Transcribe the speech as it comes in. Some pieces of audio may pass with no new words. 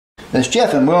As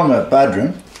Jeff and Wilma at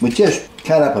Buderim, we just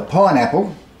cut up a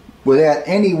pineapple without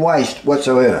any waste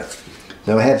whatsoever.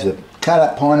 So we have the cut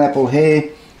up pineapple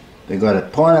here, we've got a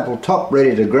pineapple top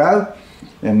ready to grow,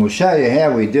 and we'll show you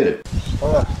how we did it.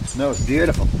 Oh, it smells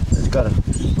beautiful. It's got a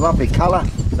lovely colour.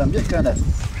 So I'm just going to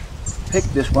pick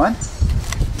this one.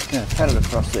 Just going to cut it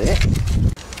across there.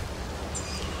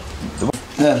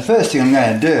 Now the first thing I'm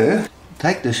going to do,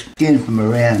 take the skin from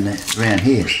around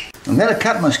here. I'm going to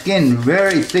cut my skin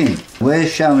very thin. We're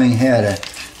showing how to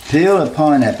peel a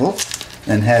pineapple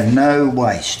and have no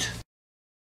waste.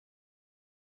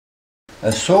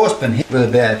 A saucepan here with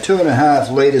about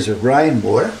 2.5 litres of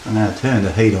rainwater. I'm going to turn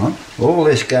the heat on. All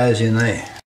this goes in there.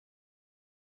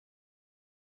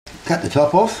 Cut the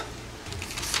top off.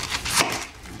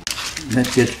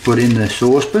 That gets put in the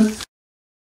saucepan.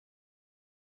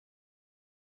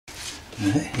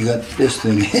 You got this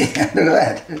thing here. Look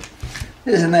at that.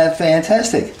 Isn't that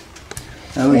fantastic?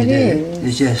 All you do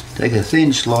is just take a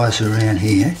thin slice around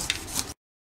here.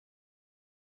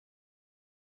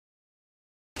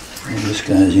 And this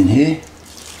goes in here.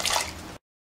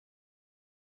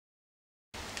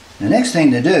 The next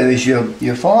thing to do is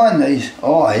you find these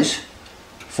eyes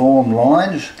form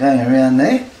lines going around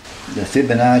there. The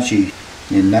Fibonacci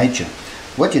in nature.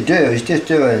 What you do is just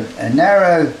do a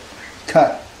narrow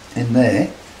cut in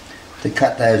there to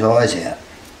cut those eyes out.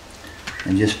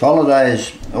 And just follow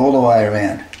those all the way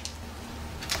around.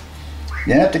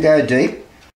 You don't have to go deep.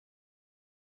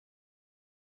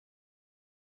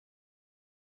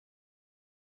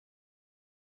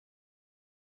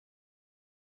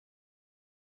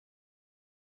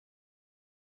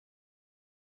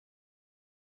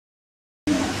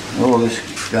 All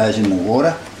this goes in the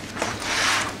water.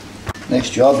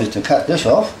 Next job is to cut this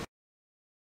off.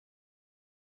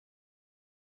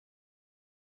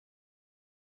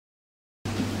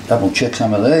 Double check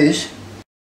some of these.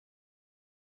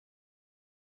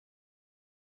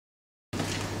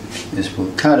 Just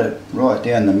we'll cut it right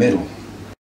down the middle.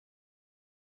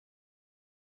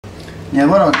 Now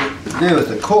what I'm going to do with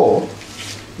the core,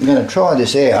 I'm going to try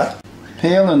this out.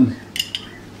 Peeling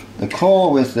the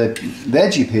core with the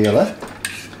veggie peeler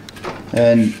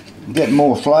and get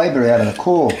more flavour out of the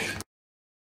core.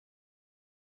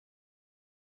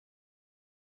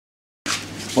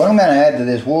 What I'm going to add to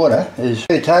this water is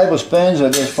 2 tablespoons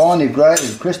of this finely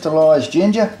grated crystallised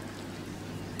ginger.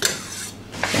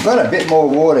 I've got a bit more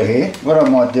water here. What I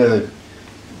might do is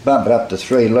bump it up to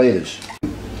 3 litres.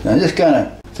 I'm just going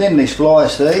to thinly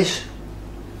slice these.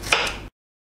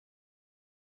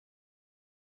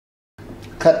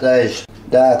 Cut those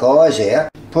dark eyes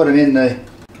out. Put them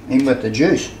in with the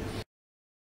juice.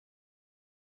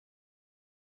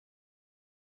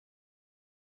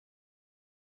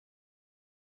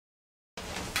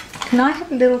 Can I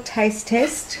have a little taste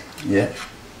test? Yeah.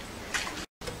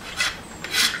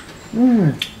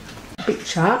 A bit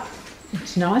sharp.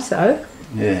 It's nice though.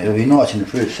 Yeah, it'll be nice in the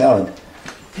fruit salad.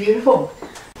 Beautiful.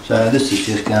 So this is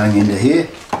just going into here.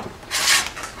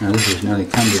 Now this has nearly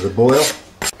come to the boil.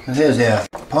 So there's our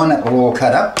pineapple all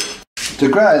cut up. To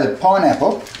grow the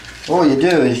pineapple, all you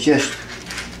do is just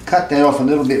cut that off a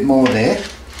little bit more there.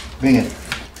 Bring it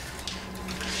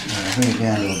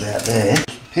down to about there.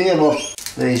 Peel off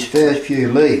these first few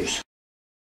leaves.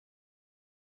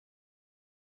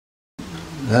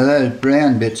 Now those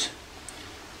brown bits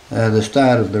are the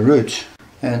start of the roots,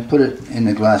 and put it in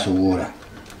a glass of water.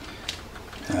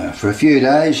 For a few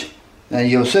days, and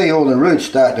you'll see all the roots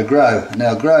start to grow, and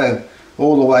they'll grow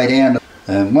all the way down.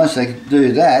 Once they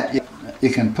do that, you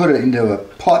can put it into a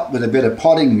pot with a bit of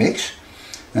potting mix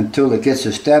until it gets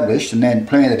established, and then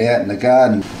plant it out in the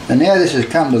garden. And now this has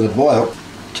come to the boil,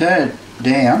 turn it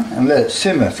down and let it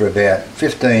simmer for about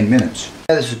 15 minutes.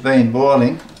 Now this has been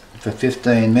boiling for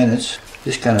 15 minutes.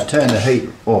 Just going to turn the heat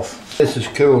off. This has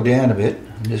cooled down a bit.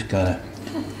 I'm just going to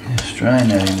strain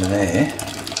that into there.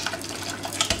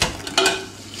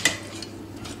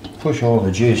 Push all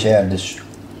the juice out of this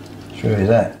through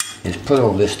that. Just put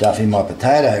all this stuff in my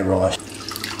potato rice.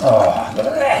 Oh, look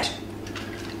at that!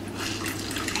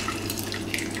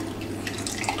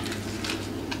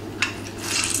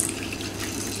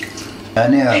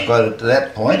 And now I've got it to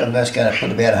that point, I'm just going to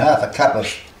put about half a cup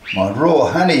of my raw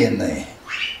honey in there.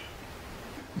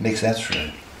 Mix that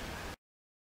through.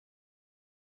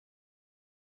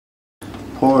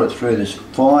 Pour it through this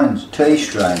fine tea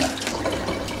strainer.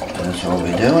 That's all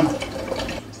we're doing.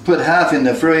 Put half in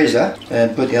the freezer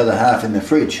and put the other half in the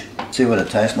fridge. See what it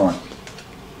tastes like.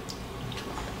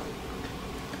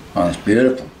 Oh, it's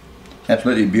beautiful.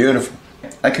 Absolutely beautiful.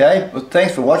 Okay, well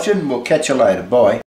thanks for watching. We'll catch you later. Bye.